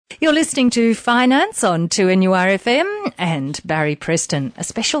You're listening to Finance on 2NURFM and Barry Preston, a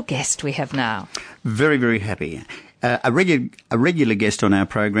special guest we have now. Very, very happy. A regular guest on our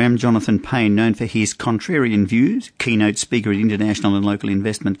program, Jonathan Payne, known for his contrarian views, keynote speaker at international and local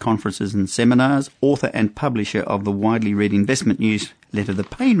investment conferences and seminars, author and publisher of the widely read investment newsletter, The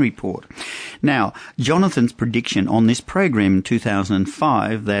Payne Report. Now, Jonathan's prediction on this program in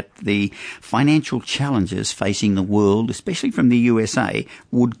 2005 that the financial challenges facing the world, especially from the USA,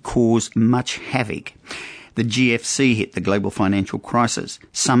 would cause much havoc. The GFC hit, the global financial crisis.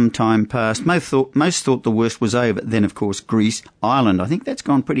 Some time passed. Most thought the worst was over. Then, of course, Greece, Ireland. I think that's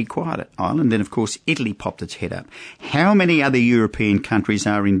gone pretty quiet at Ireland. Then, of course, Italy popped its head up. How many other European countries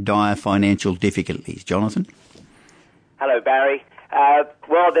are in dire financial difficulties, Jonathan? Hello, Barry.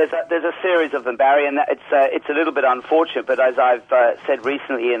 Well, there's a series of them, Barry, and it's a little bit unfortunate. But as I've said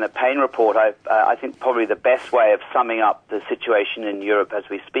recently in the Payne Report, I think probably the best way of summing up the situation in Europe as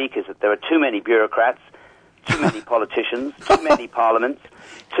we speak is that there are too many bureaucrats, too many politicians, too many parliaments,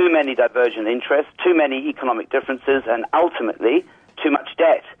 too many divergent interests, too many economic differences, and ultimately too much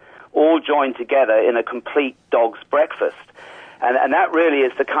debt, all joined together in a complete dog's breakfast. And that really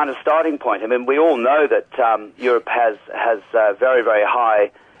is the kind of starting point. I mean, we all know that Europe has very, very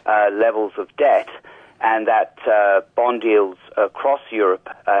high levels of debt, and that bond yields across Europe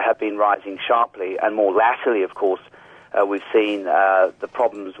have been rising sharply, and more latterly, of course, we've seen the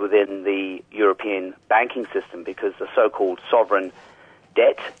problems within the European banking system because the so-called sovereign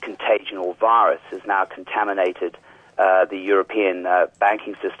debt contagion or virus has now contaminated the European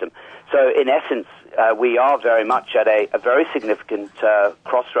banking system. So in essence, we are very much at a very significant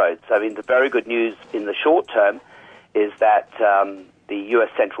crossroads. I mean, the very good news in the short term is that the U.S.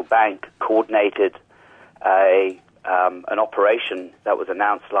 Central Bank coordinated an operation that was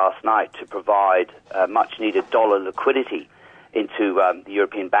announced last night to provide much-needed dollar liquidity into the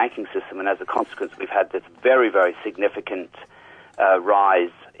European banking system, and as a consequence, we've had this very, very significant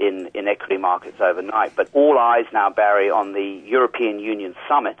rise in equity markets overnight. But all eyes now, Barry, on the European Union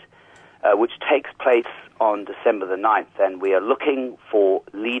summit, which takes place on December the 9th, and we are looking for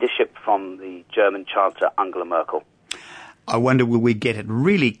leadership from the German Chancellor Angela Merkel. I wonder, will we get it?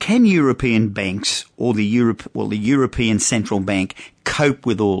 Really, can European banks or the European Central Bank cope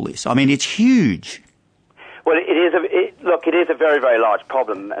with all this? I mean, it's huge. Well, it is a very, very large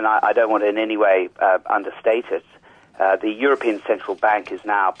problem, and I don't want to in any way understate it. The European Central Bank is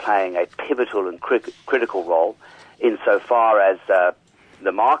now playing a pivotal and critical role insofar as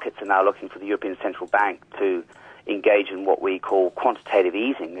the markets are now looking for the European Central Bank to engage in what we call quantitative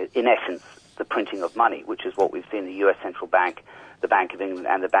easing, in essence, the printing of money, which is what we've seen the U.S. Central Bank, the Bank of England,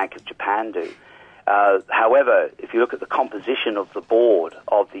 and the Bank of Japan do. However, if you look at the composition of the board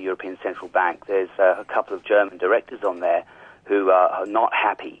of the European Central Bank, there's a couple of German directors on there who are not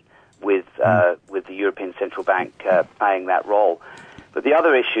happy with the European Central Bank playing that role. But the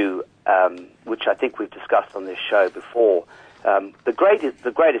other issue, which I think we've discussed on this show before, the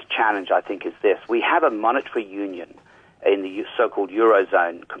greatest challenge, I think, is this. We have a monetary union in the so-called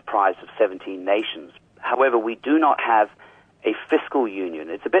Eurozone comprised of 17 nations. However, we do not have a fiscal union.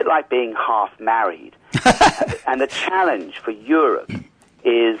 It's a bit like being half married. And the challenge for Europe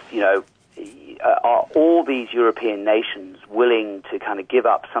is, are all these European nations willing to kind of give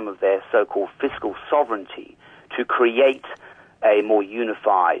up some of their so-called fiscal sovereignty to create a more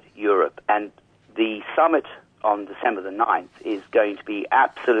unified Europe? And the summit on December the 9th is going to be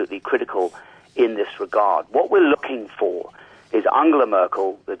absolutely critical in this regard. What we're looking for is Angela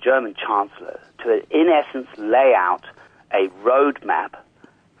Merkel, the German Chancellor, to, in essence, lay out a roadmap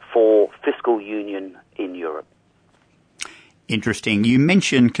for fiscal union in Europe. Interesting. You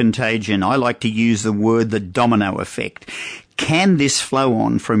mentioned contagion. I like to use the word the domino effect. Can this flow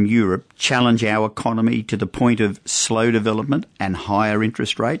on from Europe challenge our economy to the point of slow development and higher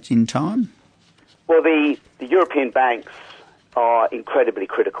interest rates in time? Well, the European banks are incredibly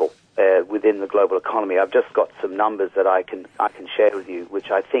critical within the global economy. I've just got some numbers that I can share with you,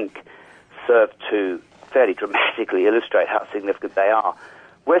 which I think serve to fairly dramatically illustrate how significant they are.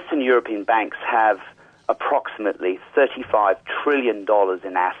 Western European banks have approximately $35 trillion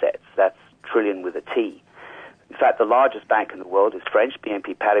in assets. That's trillion with a T. In fact, the largest bank in the world is French,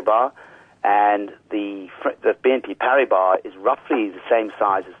 BNP Paribas, and the BNP Paribas is roughly the same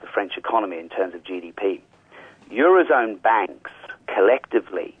size as the French economy in terms of GDP. Eurozone banks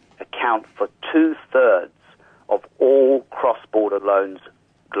collectively account for 2/3 of all cross-border loans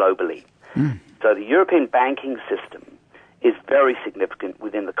globally. So the European banking system is very significant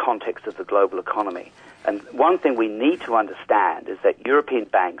within the context of the global economy. And one thing we need to understand is that European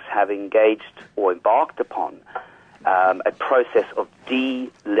banks have engaged or embarked upon a process of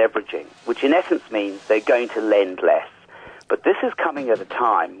de-leveraging, which in essence means they're going to lend less. But this is coming at a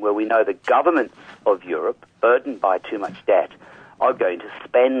time where we know the governments of Europe, burdened by too much debt, are going to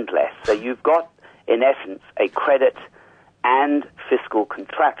spend less. So you've got, in essence, a credit and fiscal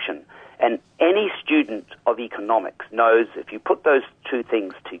contraction. And any student of economics knows if you put those two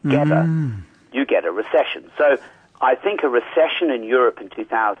things together, you get a recession. So I think a recession in Europe in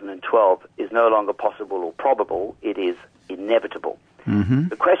 2012 is no longer possible or probable. It is inevitable.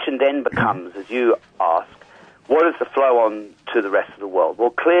 The question then becomes, as you ask, what is the flow on to the rest of the world?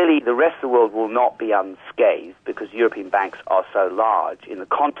 Well, clearly the rest of the world will not be unscathed because European banks are so large in the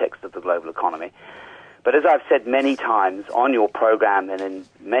context of the global economy. But as I've said many times on your program and in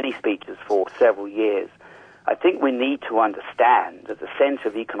many speeches for several years, I think we need to understand that the sense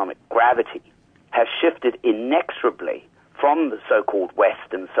of economic gravity has shifted inexorably from the so-called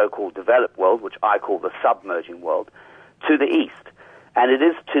West and the so-called developed world, which I call the submerging world, to the East. And it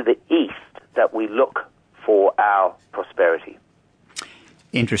is to the East that we look for our prosperity.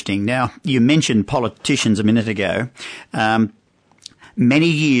 Interesting. Now, you mentioned politicians a minute ago. Many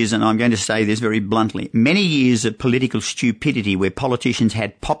years, and I'm going to say this very bluntly, many years of political stupidity where politicians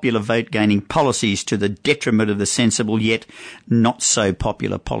had popular vote-gaining policies to the detriment of the sensible yet not so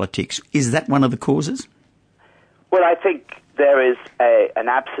popular politics. Is that one of the causes? Well, I think there is an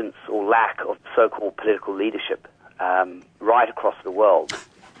absence or lack of so-called political leadership right across the world.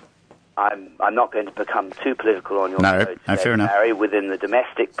 I'm not going to become too political on your show today, fair enough. Barry, within the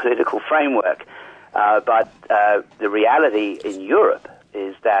domestic political framework. But the reality in Europe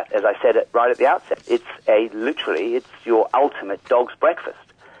is that, as I said right at the outset, it's your ultimate dog's breakfast,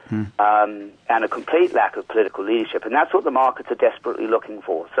 and a complete lack of political leadership, and that's what the markets are desperately looking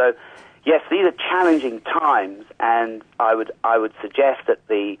for. So, yes, these are challenging times, and I would suggest that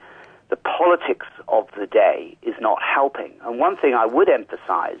the politics of the day is not helping. And one thing I would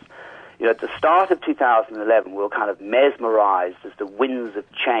emphasize, at the start of 2011, we were kind of mesmerized as the winds of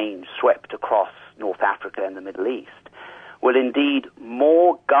change swept across North Africa and the Middle East. Well, indeed,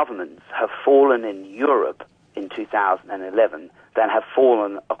 more governments have fallen in Europe in 2011 than have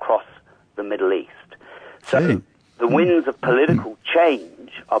fallen across the Middle East. So the winds of political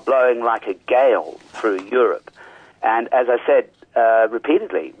change are blowing like a gale through Europe. And as I said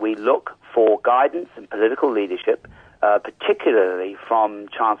repeatedly, we look for guidance and political leadership, particularly from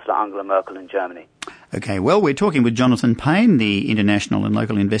Chancellor Angela Merkel in Germany. Okay, well, we're talking with Jonathan Payne, the International and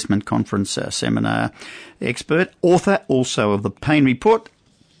Local Investment Conference seminar expert, author also of the Payne Report,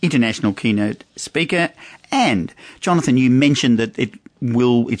 international keynote speaker. And, Jonathan, you mentioned that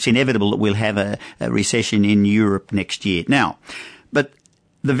it's inevitable that we'll have a recession in Europe next year. Now, but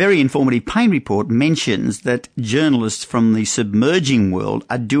the very informative Payne Report mentions that journalists from the submerging world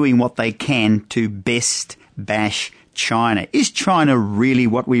are doing what they can to best bash China. Is China really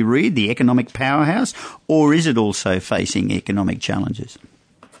what we read, the economic powerhouse, or is it also facing economic challenges?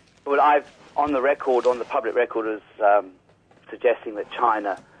 Well, I've on the public record, as suggesting that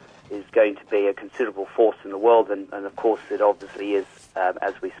China is going to be a considerable force in the world, and of course it obviously is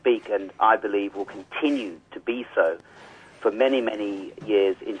as we speak, and I believe will continue to be so for many, many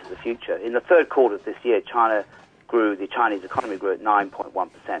years into the future. In the third quarter of this year, the Chinese economy grew at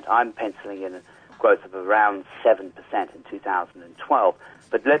 9.1%. I'm penciling in growth of around 7% in 2012.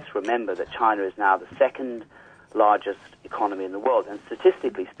 But let's remember that China is now the second largest economy in the world, and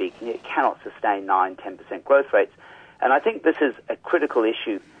statistically speaking, it cannot sustain 9-10% growth rates. And I think this is a critical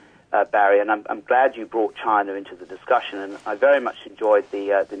issue, Barry, and I'm glad you brought China into the discussion, and I very much enjoyed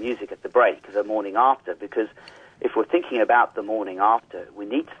the music at the break, the morning after, because if we're thinking about the morning after, we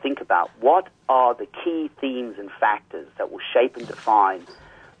need to think about what are the key themes and factors that will shape and define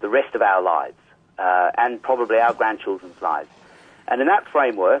the rest of our lives, and probably our grandchildren's lives. And in that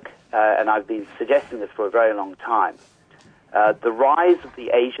framework, and I've been suggesting this for a very long time, the rise of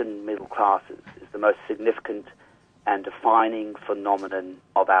the Asian middle classes is the most significant and defining phenomenon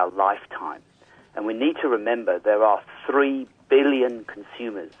of our lifetime. And we need to remember there are 3 billion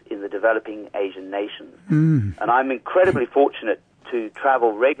consumers in the developing Asian nations. And I'm incredibly fortunate to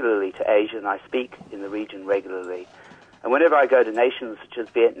travel regularly to Asia, and I speak in the region regularly. And whenever I go to nations such as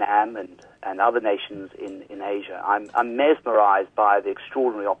Vietnam and other nations in Asia, I'm mesmerized by the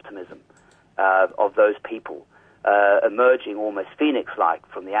extraordinary optimism of those people, emerging almost phoenix-like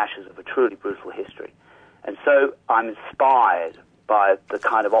from the ashes of a truly brutal history. And so I'm inspired by the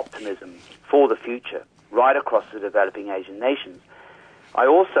kind of optimism for the future right across the developing Asian nations. I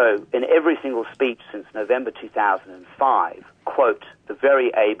also, in every single speech since November 2005, quote the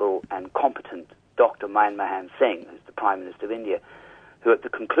very able and competent Dr. Manmohan Singh, who's the Prime Minister of India, who at the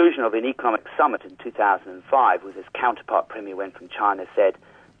conclusion of an economic summit in 2005 with his counterpart Premier Wen from China said,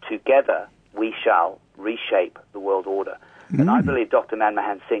 "Together we shall reshape the world order." And I believe Dr.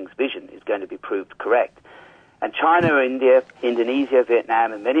 Manmohan Singh's vision is going to be proved correct. And China, India, Indonesia,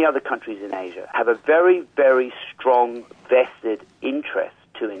 Vietnam, and many other countries in Asia have a very, very strong vested interest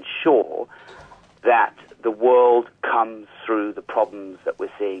to ensure that the world comes through the problems that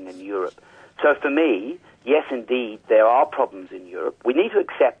we're seeing in Europe. So for me, yes, indeed, there are problems in Europe. We need to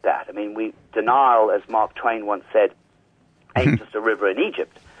accept that. I mean, denial, as Mark Twain once said, ain't just a river in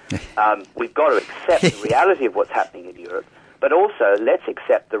Egypt. We've got to accept the reality of what's happening in Europe, but also let's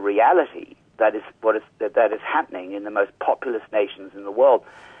accept the reality that is happening in the most populous nations in the world.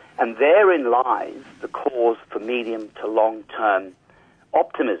 And therein lies the cause for medium to long-term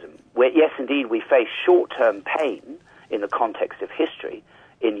optimism, where, yes, indeed, we face short-term pain in the context of history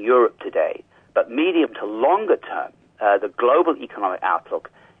in Europe today, but medium to longer term, the global economic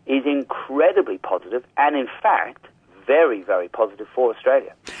outlook is incredibly positive and, in fact, very, very positive for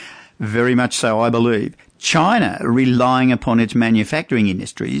Australia. Very much so, I believe. China, relying upon its manufacturing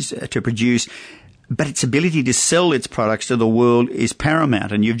industries to produce, but its ability to sell its products to the world is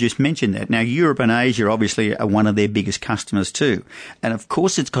paramount, and you've just mentioned that. Now, Europe and Asia obviously are one of their biggest customers too, and of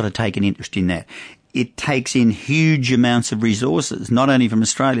course it's got to take an interest in that. It takes in huge amounts of resources, not only from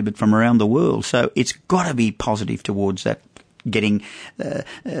Australia but from around the world, so it's got to be positive towards that, getting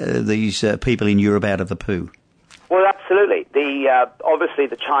these people in Europe out of the poo. Well, absolutely. Obviously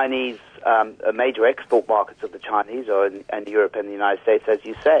the Chinese, major export markets of the Chinese are in Europe and the United States, as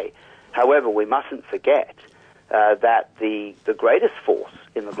you say. However, we mustn't forget that the greatest force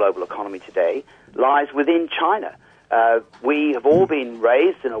in the global economy today lies within China. We have all been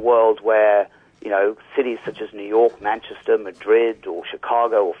raised in a world where, cities such as New York, Manchester, Madrid, or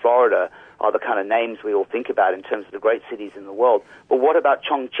Chicago, or Florida are the kind of names we all think about in terms of the great cities in the world. But what about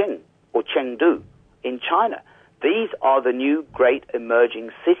Chongqing or Chengdu in China? These are the new great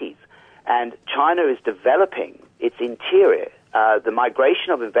emerging cities, and China is developing its interior. The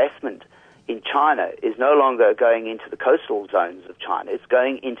migration of investment in China is no longer going into the coastal zones of China. It's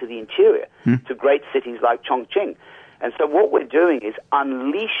going into the interior to great cities like Chongqing. And so what we're doing is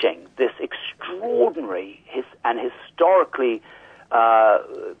unleashing this extraordinary and historically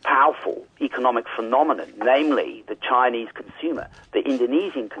powerful economic phenomenon, namely the Chinese consumer, the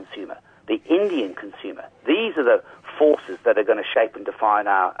Indonesian consumer, the Indian consumer. These are the forces that are going to shape and define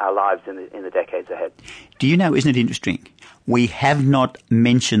our lives in the decades ahead. Do you know, isn't it interesting? We have not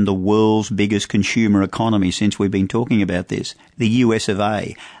mentioned the world's biggest consumer economy since we've been talking about this, the US of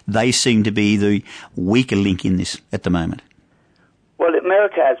A. They seem to be the weaker link in this at the moment. Well,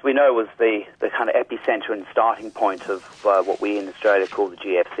 America, as we know, was the kind of epicenter and starting point of what we in Australia call the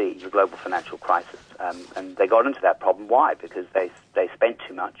GFC, the global financial crisis. And they got into that problem. Why? Because they spent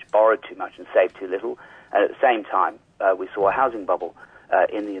too much, borrowed too much, and saved too little. And at the same time, we saw a housing bubble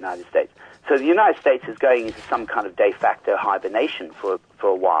in the United States. So the United States is going into some kind of de facto hibernation for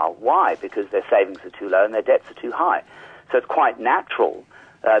a while. Why? Because their savings are too low and their debts are too high. So it's quite natural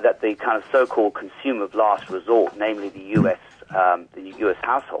that the kind of so-called consumer of last resort, namely the U.S.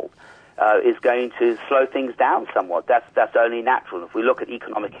 household, is going to slow things down somewhat. That's only natural. If we look at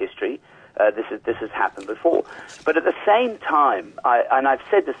economic history, this has happened before. But at the same time, and I've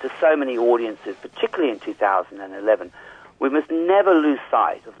said this to so many audiences, particularly in 2011, we must never lose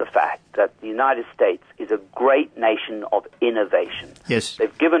sight of the fact that the United States is a great nation of innovation. Yes.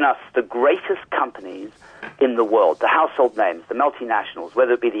 They've given us the greatest companies in the world, the household names, the multinationals,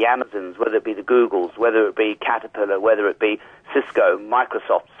 whether it be the Amazons, whether it be the Googles, whether it be Caterpillar, whether it be Cisco,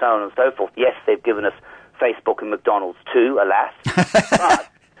 Microsoft, so on and so forth. Yes, they've given us Facebook and McDonald's too, alas. But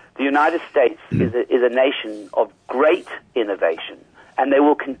the United States is a nation of great innovation, and they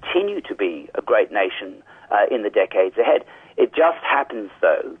will continue to be a great nation in the decades ahead. It just happens,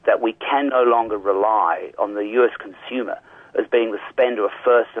 though, that we can no longer rely on the U.S. consumer as being the spender of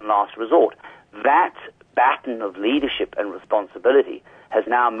first and last resort. That baton of leadership and responsibility has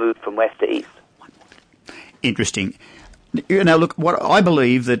now moved from west to east. Interesting. Look, what I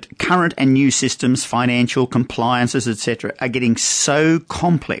believe that current and new systems, financial compliances, etc., are getting so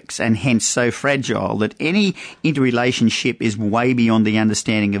complex and hence so fragile that any interrelationship is way beyond the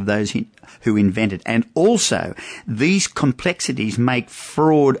understanding of those who invent it. And also, these complexities make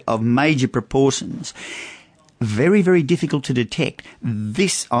fraud of major proportions very, very difficult to detect.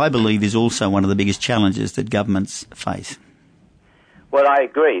 This, I believe, is also one of the biggest challenges that governments face. Well, I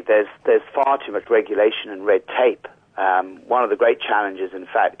agree. There's far too much regulation and red tape. One of the great challenges, in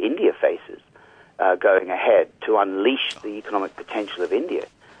fact, India faces going ahead to unleash the economic potential of India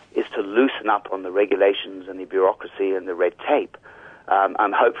is to loosen up on the regulations and the bureaucracy and the red tape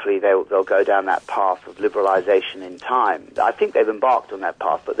And hopefully they'll go down that path of liberalisation in time. I think they've embarked on that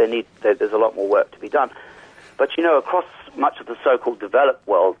path, but there's a lot more work to be done. But, across much of the so-called developed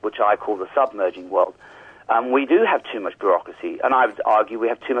world, which I call the submerging world, we do have too much bureaucracy. And I would argue we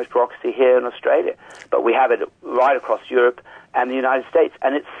have too much bureaucracy here in Australia. But we have it right across Europe and the United States.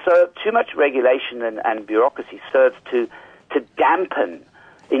 And it's too much regulation and bureaucracy serves to dampen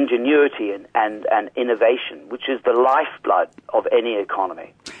ingenuity and innovation, which is the lifeblood of any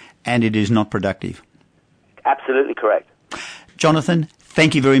economy. And it is not productive. Absolutely correct. Jonathan,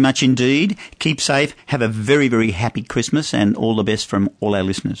 thank you very much indeed. Keep safe. Have a very, very happy Christmas and all the best from all our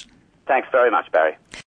listeners. Thanks very much, Barry.